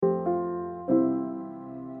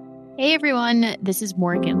Hey everyone, this is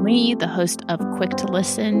Morgan Lee, the host of Quick to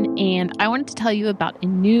Listen, and I wanted to tell you about a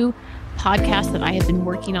new podcast that I have been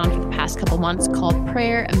working on for the past couple months called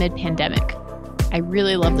Prayer Amid Pandemic. I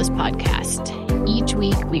really love this podcast. Each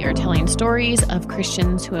week we are telling stories of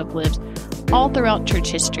Christians who have lived all throughout church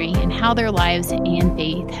history and how their lives and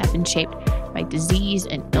faith have been shaped by disease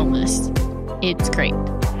and illness. It's great.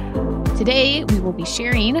 Today, we will be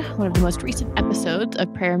sharing one of the most recent episodes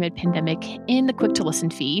of Prayer Amid Pandemic in the Quick to Listen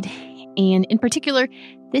feed. And in particular,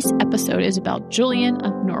 this episode is about Julian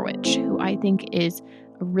of Norwich, who I think is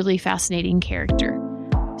a really fascinating character.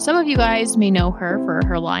 Some of you guys may know her for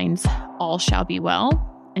her lines, "All shall be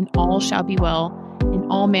well," and "All shall be well,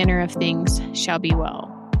 and all manner of things shall be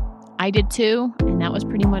well." I did too, and that was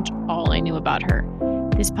pretty much all I knew about her.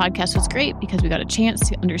 This podcast was great because we got a chance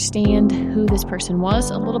to understand who this person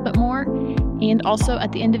was a little bit more. And also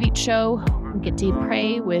at the end of each show, we get to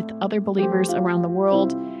pray with other believers around the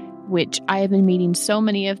world, which I have been meeting so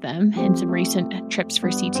many of them in some recent trips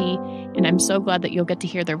for CT. And I'm so glad that you'll get to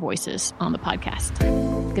hear their voices on the podcast.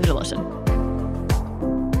 Give it a listen.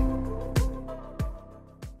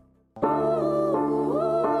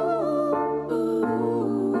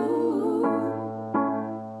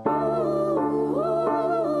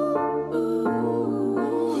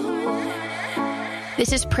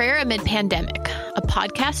 This is Prayer Amid Pandemic, a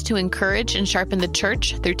podcast to encourage and sharpen the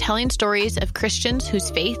church through telling stories of Christians whose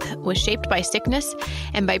faith was shaped by sickness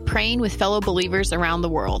and by praying with fellow believers around the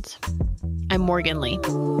world. I'm Morgan Lee.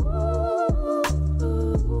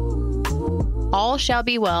 All shall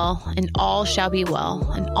be well, and all shall be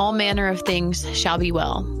well, and all manner of things shall be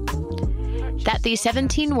well. That these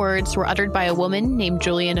 17 words were uttered by a woman named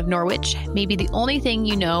Julian of Norwich may be the only thing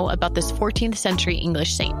you know about this 14th century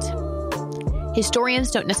English saint.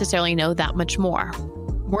 Historians don't necessarily know that much more.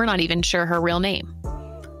 We're not even sure her real name.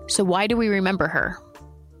 So why do we remember her?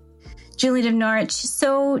 Julian of Norwich.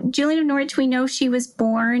 So Julian of Norwich, we know she was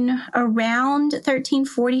born around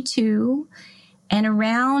 1342, and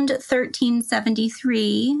around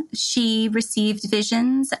 1373, she received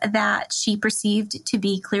visions that she perceived to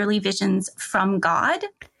be clearly visions from God.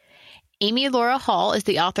 Amy Laura Hall is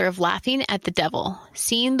the author of Laughing at the Devil,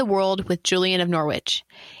 Seeing the World with Julian of Norwich,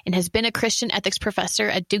 and has been a Christian ethics professor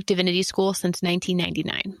at Duke Divinity School since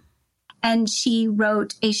 1999. And she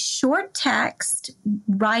wrote a short text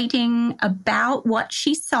writing about what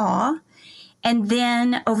she saw. And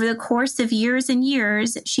then over the course of years and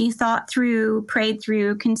years, she thought through, prayed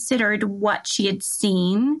through, considered what she had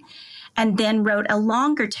seen, and then wrote a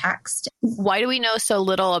longer text. Why do we know so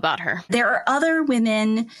little about her? There are other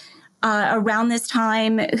women around this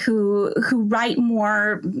time who write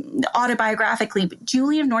more autobiographically. But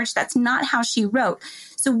Julian of Norwich, that's not how she wrote.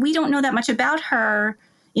 So we don't know that much about her,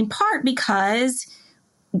 in part because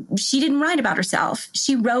she didn't write about herself.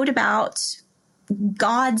 She wrote about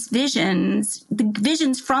God's visions, the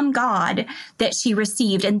visions from God that she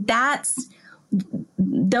received. And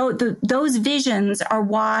those visions are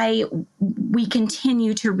why we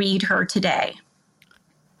continue to read her today.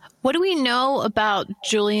 What do we know about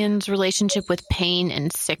Julian's relationship with pain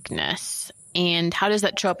and sickness, and how does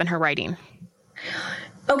that show up in her writing?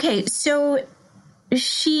 Okay, so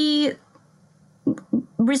she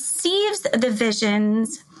receives the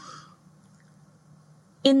visions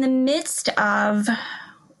in the midst of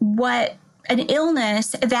what an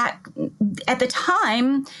illness that at the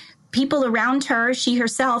time people around her, she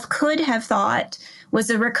herself could have thought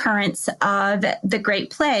was a recurrence of the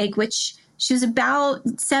Great Plague, which she was about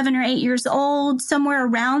 7 or 8 years old, somewhere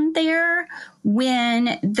around there, when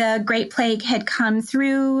the Great Plague had come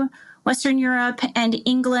through Western Europe and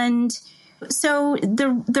England. So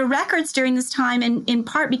the records during this time, in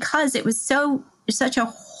part because it was such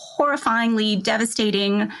a horrifyingly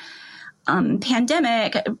devastating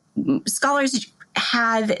pandemic, scholars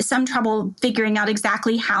have some trouble figuring out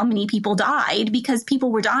exactly how many people died, because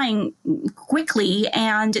people were dying quickly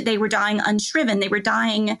and they were dying unshriven. They were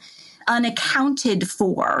dying unaccounted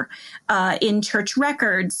for in church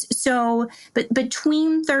records. So, but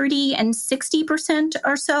between 30 and 60%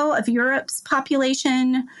 or so of Europe's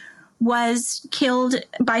population was killed.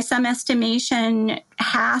 By some estimation,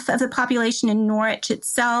 half of the population in Norwich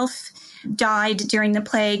itself died during the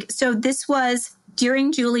plague. So this was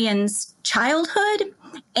during Julian's childhood,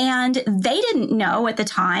 and they didn't know at the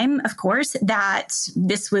time, of course, that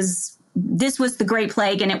this was the Great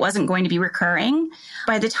Plague and it wasn't going to be recurring.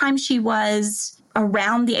 By the time she was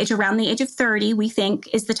around the age of 30, we think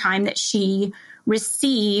is the time that she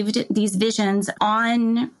received these visions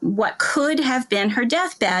on what could have been her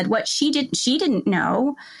deathbed. What she didn't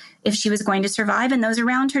know if she was going to survive, and those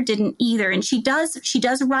around her didn't either. And she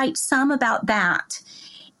does write some about that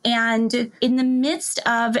And in the midst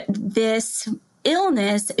of this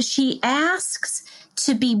illness, she asks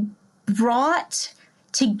to be brought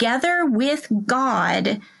together with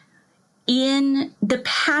God in the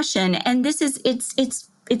Passion. And this is,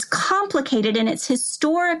 it's complicated, and it's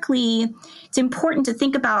important to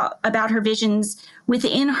think about her visions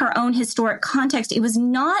within her own historic context. It was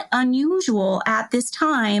not unusual at this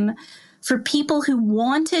time for people who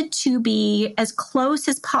wanted to be as close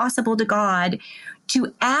as possible to God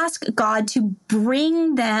to ask God to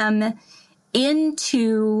bring them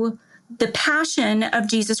into the passion of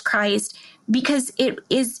Jesus Christ, because it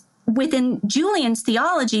is within Julian's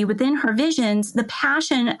theology, within her visions, the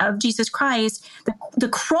passion of Jesus Christ, the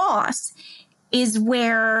cross is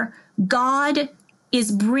where God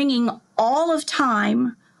is bringing all of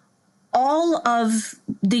time, all of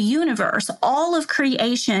the universe, all of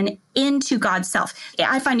creation into God's self.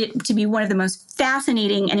 I find it to be one of the most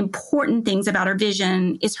fascinating and important things about her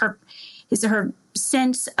vision is her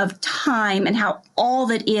sense of time and how all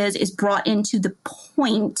that is brought into the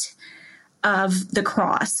point of the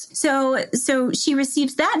cross. So she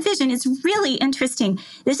receives that vision. It's really interesting.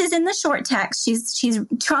 This is in the short text. She's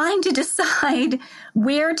trying to decide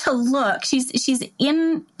where to look. She's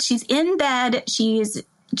in bed. She's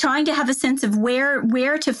trying to have a sense of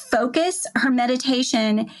where to focus her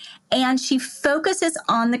meditation, and she focuses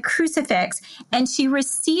on the crucifix, and she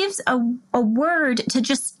receives a word to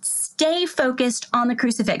just stay focused on the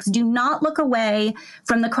crucifix. Do not look away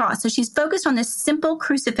from the cross. So she's focused on this simple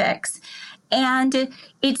crucifix, and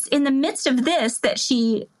it's in the midst of this that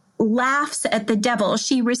she laughs at the devil.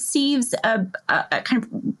 She receives a kind of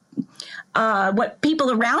what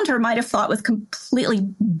people around her might have thought was completely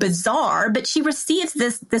bizarre, but she receives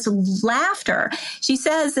this laughter.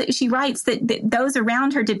 She writes that those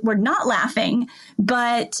around her were not laughing,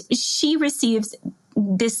 but she receives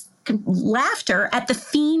this laughter at the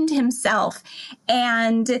fiend himself.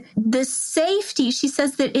 And the safety, she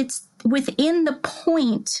says that it's within the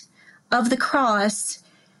point of the cross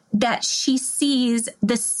that she sees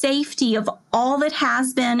the safety of all that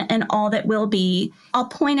has been and all that will be. I'll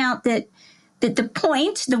point out that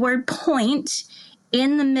the word point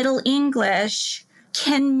in the Middle English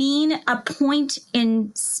can mean a point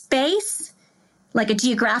in space, like a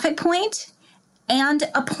geographic point, and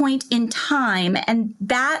a point in time. And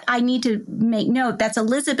that I need to make note. That's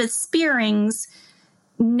Elizabeth Spearing's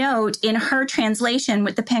note in her translation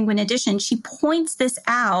with the Penguin edition. She points this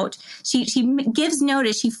out. She gives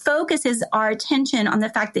notice. She focuses our attention on the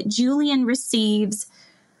fact that Julian receives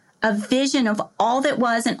a vision of all that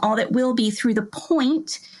was and all that will be through the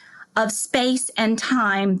point of space and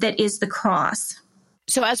time that is the cross.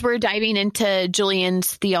 So as we're diving into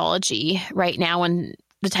Julian's theology right now and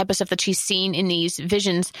the type of stuff that she's seen in these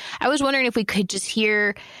visions, I was wondering if we could just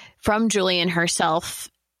hear from Julian herself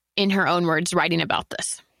in her own words writing about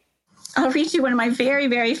this. I'll read you one of my very,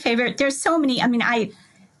 very favorite. There's so many. I mean, I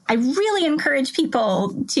really encourage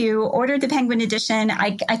people to order the Penguin edition.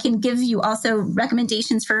 I can give you also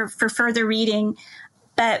recommendations for further reading.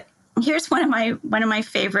 But here's one of my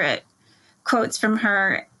favorite quotes from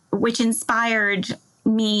her, which inspired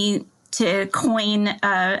me to coin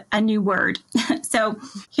a new word. So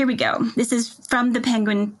here we go. This is from the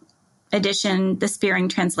Penguin edition, the Spearing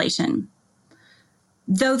translation.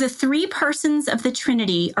 Though the three persons of the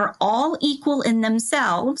Trinity are all equal in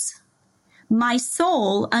themselves, my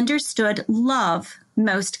soul understood love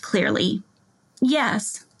most clearly.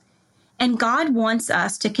 Yes, and God wants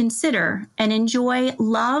us to consider and enjoy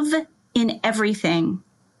love in everything.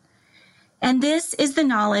 And this is the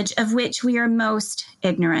knowledge of which we are most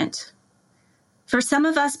ignorant. For some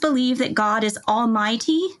of us believe that God is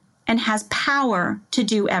almighty and has power to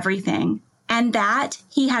do everything, and that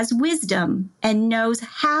he has wisdom and knows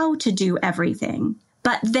how to do everything,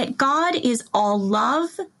 but that God is all love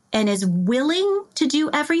and is willing to do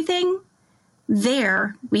everything,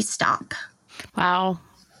 there we stop. Wow.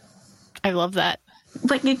 I love that.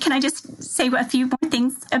 But can I just say a few more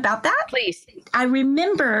things about that? Please. I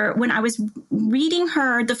remember when I was reading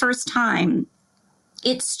her the first time,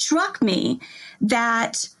 it struck me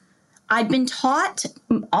that I'd been taught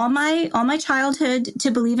all my childhood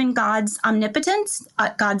to believe in God's omnipotence,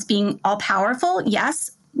 God's being all powerful.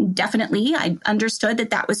 Yes, definitely. I understood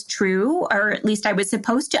that was true, or at least I was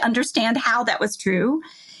supposed to understand how that was true.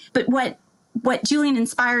 But what Julian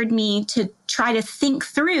inspired me to try to think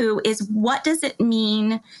through is, what does it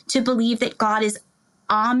mean to believe that God is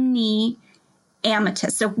omniamitous?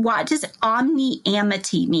 So what does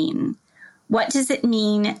omniamity mean? What does it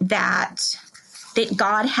mean that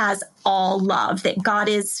God has all love, that God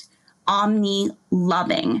is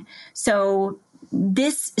omni-loving? So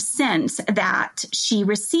this sense that she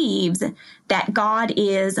receives, that God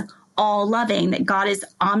is all loving, that God is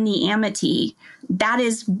omniamity, that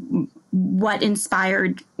is what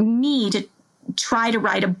inspired me to try to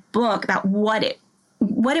write a book about what it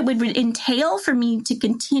would entail for me to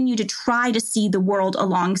continue to try to see the world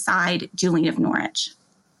alongside Julian of Norwich.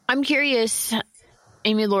 I'm curious,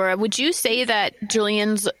 Amy Laura, would you say that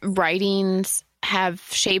Julian's writings have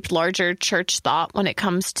shaped larger church thought when it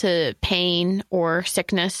comes to pain or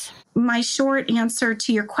sickness? My short answer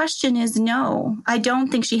to your question is no. I don't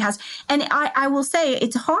think she has. And I will say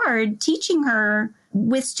it's hard teaching her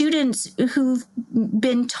with students who've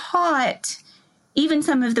been taught, even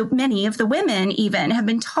many of the women even have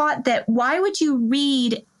been taught that why would you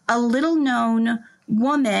read a little known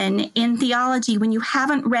woman in theology when you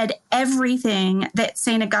haven't read everything that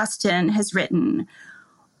St. Augustine has written?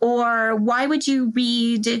 Or why would you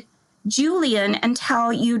read Julian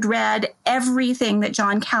until you'd read everything that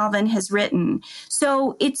John Calvin has written?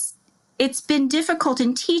 So it's been difficult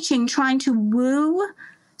in teaching, trying to woo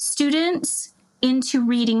students into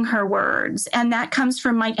reading her words. And that comes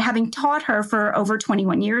from my having taught her for over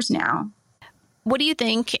 21 years now. What do you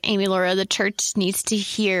think, Amy Laura, the church needs to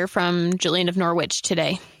hear from Julian of Norwich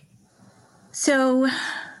today? So,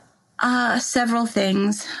 several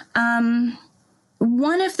things.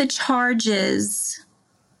 One of the charges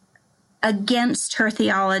against her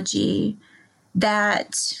theology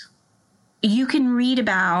that you can read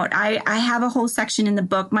about, I have a whole section in the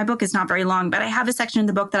book. My book is not very long, but I have a section in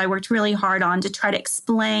the book that I worked really hard on to try to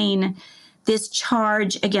explain this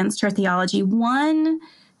charge against her theology. One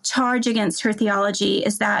charge against her theology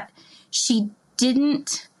is that she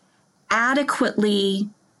didn't adequately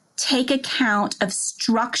take account of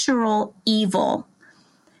structural evil,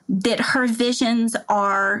 that her visions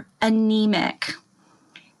are anemic,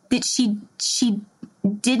 that she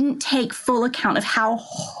didn't take full account of how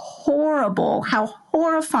horrible, how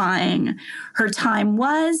horrifying her time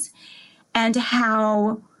was, and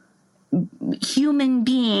how human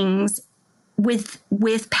beings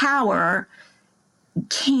with power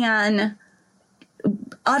can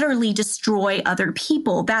utterly destroy other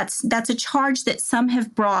people. That's a charge that some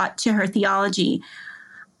have brought to her theology.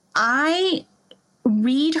 I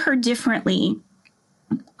read her differently.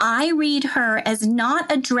 I read her as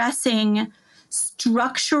not addressing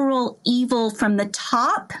structural evil from the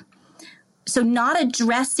top. So not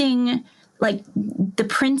addressing like the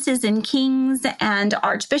princes and kings and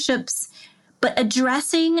archbishops, but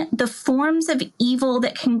addressing the forms of evil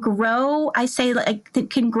that can grow, that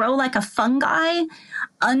can grow like a fungi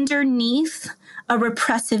underneath a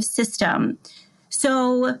repressive system.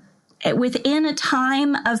 So within a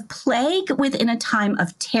time of plague, within a time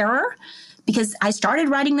of terror, because I started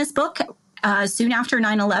writing this book soon after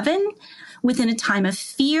 9/11, within a time of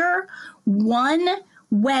fear, one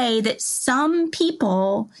way that some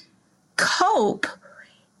people cope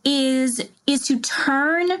is to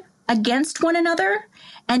turn against one another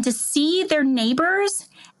and to see their neighbors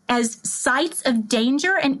as sites of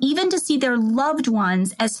danger and even to see their loved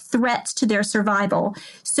ones as threats to their survival.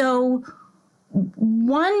 So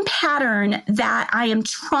one pattern that I am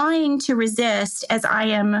trying to resist as I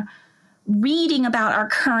am reading about our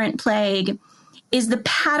current plague is the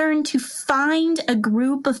pattern to find a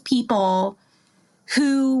group of people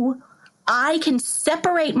who I can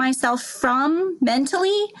separate myself from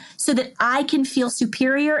mentally so that I can feel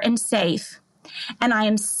superior and safe. And I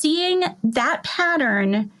am seeing that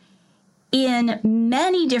pattern in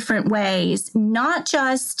many different ways, not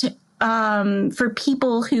just for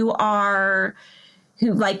people who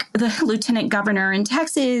like the lieutenant governor in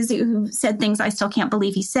Texas who said things I still can't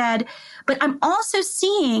believe he said. But I'm also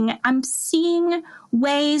seeing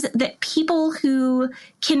ways that people who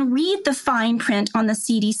can read the fine print on the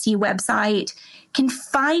CDC website can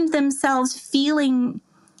find themselves feeling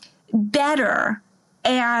better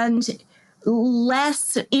and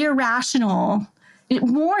less irrational,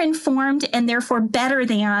 more informed, and therefore better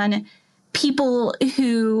than people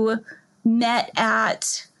who met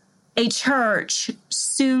at a church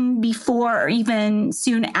soon before or even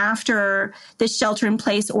soon after the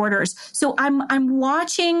shelter-in-place orders. So I'm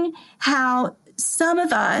watching how some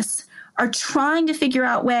of us are trying to figure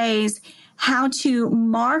out ways how to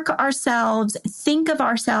mark ourselves, think of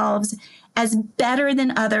ourselves as better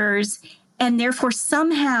than others, and therefore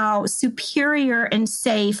somehow superior and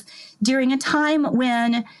safe during a time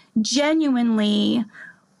when genuinely,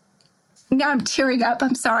 now I'm tearing up,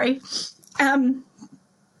 I'm sorry.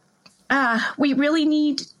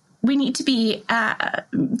 We need to be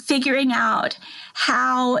figuring out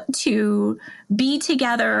how to be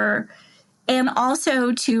together and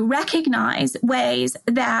also to recognize ways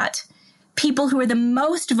that people who are the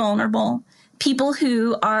most vulnerable, people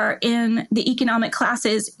who are in the economic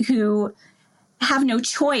classes who have no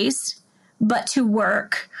choice but to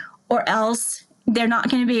work, or else they're not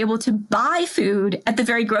going to be able to buy food at the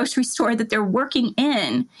very grocery store that they're working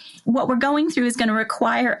in. What we're going through is going to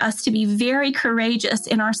require us to be very courageous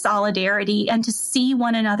in our solidarity and to see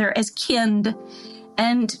one another as kin.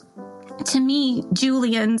 And to me,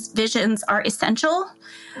 Julian's visions are essential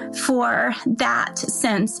for that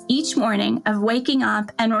sense each morning of waking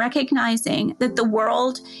up and recognizing that the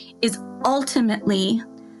world is ultimately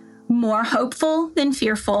more hopeful than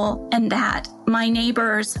fearful, and that my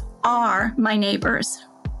neighbors are my neighbors.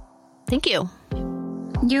 Thank you.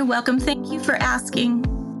 You're welcome. Thank you for asking.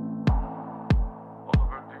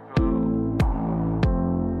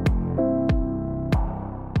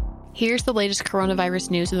 Here's the latest coronavirus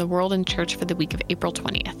news in the world and church for the week of April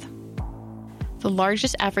 20th. The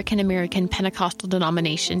largest African American Pentecostal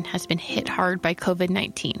denomination has been hit hard by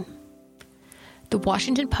COVID-19. The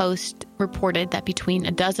Washington Post reported that between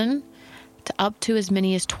a dozen to up to as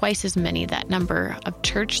many as twice as many that number of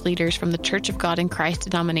church leaders from the Church of God in Christ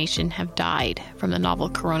denomination have died from the novel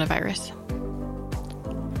coronavirus.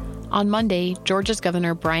 On Monday, Georgia's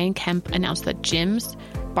Governor Brian Kemp announced that gyms,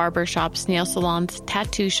 barber shops, nail salons,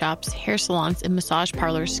 tattoo shops, hair salons, and massage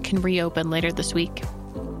parlors can reopen later this week.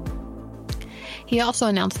 He also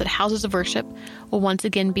announced that houses of worship will once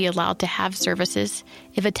again be allowed to have services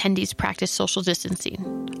if attendees practice social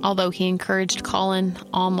distancing, although he encouraged call-in,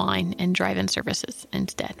 online, and drive-in services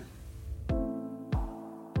instead.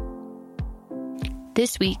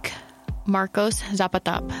 This week, Marcos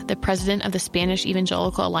Zapatap, the president of the Spanish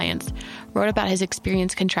Evangelical Alliance, wrote about his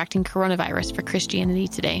experience contracting coronavirus for Christianity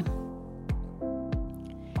Today.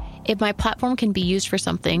 If my platform can be used for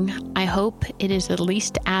something, I hope it is at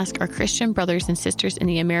least to ask our Christian brothers and sisters in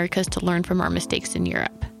the Americas to learn from our mistakes in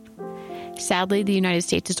Europe. Sadly, the United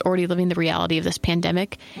States is already living the reality of this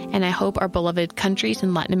pandemic, and I hope our beloved countries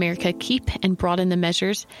in Latin America keep and broaden the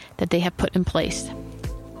measures that they have put in place.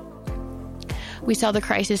 We saw the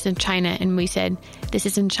crisis in China and we said, this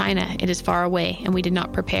is in China, it is far away, and we did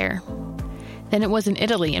not prepare. Then it was in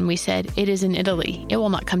Italy and we said, it is in Italy, it will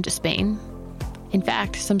not come to Spain. In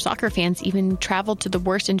fact, some soccer fans even traveled to the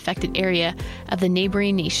worst infected area of the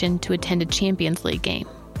neighboring nation to attend a Champions League game.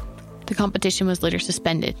 The competition was later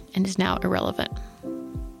suspended and is now irrelevant.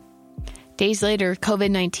 Days later,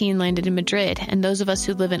 COVID-19 landed in Madrid, and those of us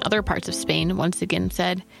who live in other parts of Spain once again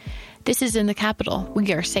said, this is in the capital,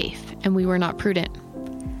 we are safe, and we were not prudent.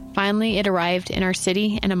 Finally, it arrived in our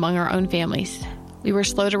city and among our own families. We were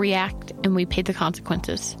slow to react, and we paid the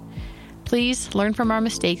consequences. Please learn from our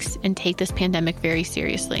mistakes and take this pandemic very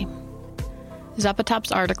seriously.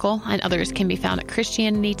 Zapatap's article and others can be found at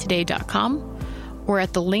ChristianityToday.com or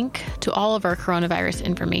at the link to all of our coronavirus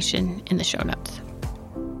information in the show notes.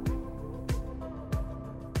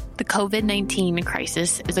 The COVID-19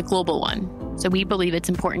 crisis is a global one, so we believe it's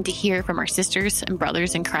important to hear from our sisters and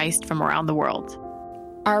brothers in Christ from around the world.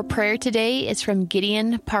 Our prayer today is from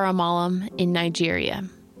Gideon Paramalam in Nigeria.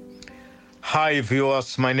 Hi,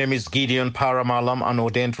 viewers. My name is Gideon Paramalam, an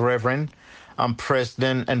ordained reverend. I'm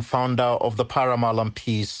president and founder of the Paramalam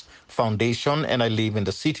Peace Foundation, and I live in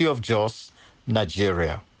the city of Jos,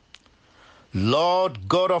 Nigeria. Lord,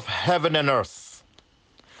 God of heaven and earth,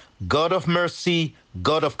 God of mercy,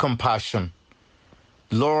 God of compassion,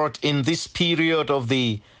 Lord, in this period of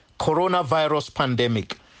the coronavirus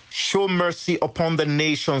pandemic, show mercy upon the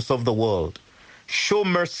nations of the world. Show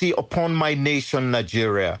mercy upon my nation,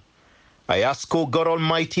 Nigeria. I ask, O God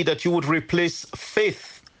Almighty, that you would replace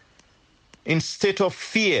faith instead of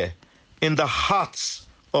fear in the hearts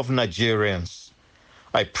of Nigerians.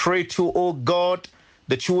 I pray to, O God,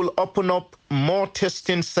 that you will open up more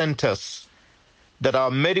testing centers, that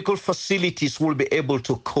our medical facilities will be able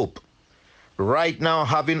to cope. Right now,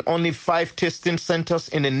 having only 5 testing centers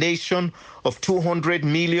in a nation of 200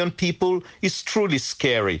 million people is truly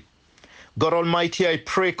scary. God Almighty, I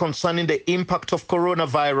pray concerning the impact of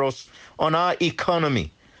coronavirus on our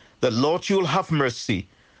economy, that, Lord, you will have mercy,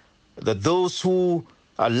 that those who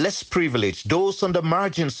are less privileged, those on the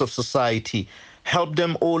margins of society, help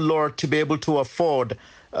them, O Lord, to be able to afford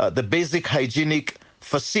the basic hygienic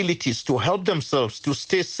facilities to help themselves to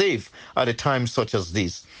stay safe at a time such as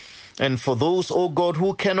this. And for those, O God,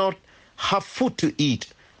 who cannot have food to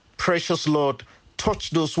eat, precious Lord,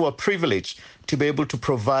 touch those who are privileged to be able to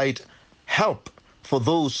provide help for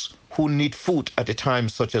those who need food at a time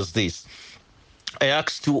such as this. I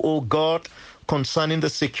ask you, O God, concerning the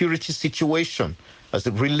security situation as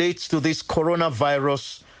it relates to this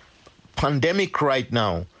coronavirus pandemic right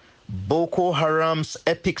now, Boko Haram's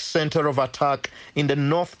epicenter of attack in the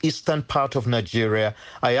northeastern part of Nigeria.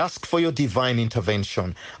 I ask for your divine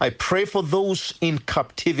intervention. I pray for those in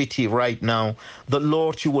captivity right now, that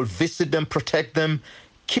Lord, you will visit them, protect them,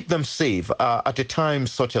 keep them safe at a time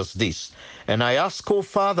such as this. And I ask, oh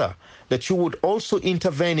Father, that you would also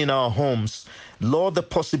intervene in our homes. Lord, the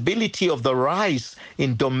possibility of the rise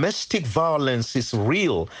in domestic violence is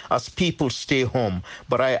real as people stay home.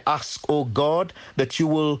 But I ask, oh God, that you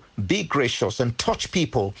will be gracious and touch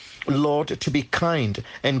people, Lord, to be kind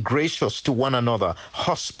and gracious to one another,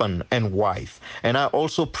 husband and wife. And I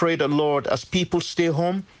also pray that, Lord, as people stay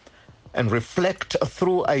home and reflect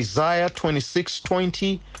through Isaiah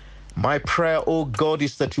 26:20, my prayer, oh God,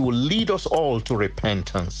 is that you will lead us all to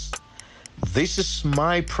repentance. This is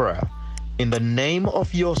my prayer in the name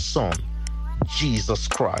of your Son, Jesus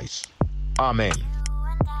Christ. Amen.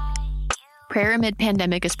 Prayer Amid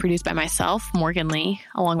Pandemic is produced by myself, Morgan Lee,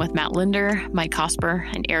 along with Matt Linder, Mike Cosper,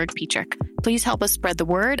 and Eric Petrick. Please help us spread the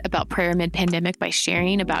word about Prayer Amid Pandemic by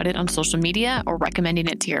sharing about it on social media or recommending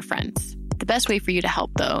it to your friends. The best way for you to help,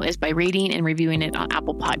 though, is by rating and reviewing it on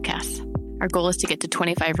Apple Podcasts. Our goal is to get to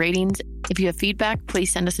 25 ratings. If you have feedback,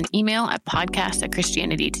 please send us an email at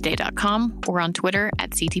podcast@christianitytoday.com or on Twitter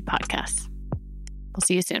 @CTPodcasts. We'll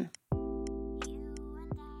see you soon.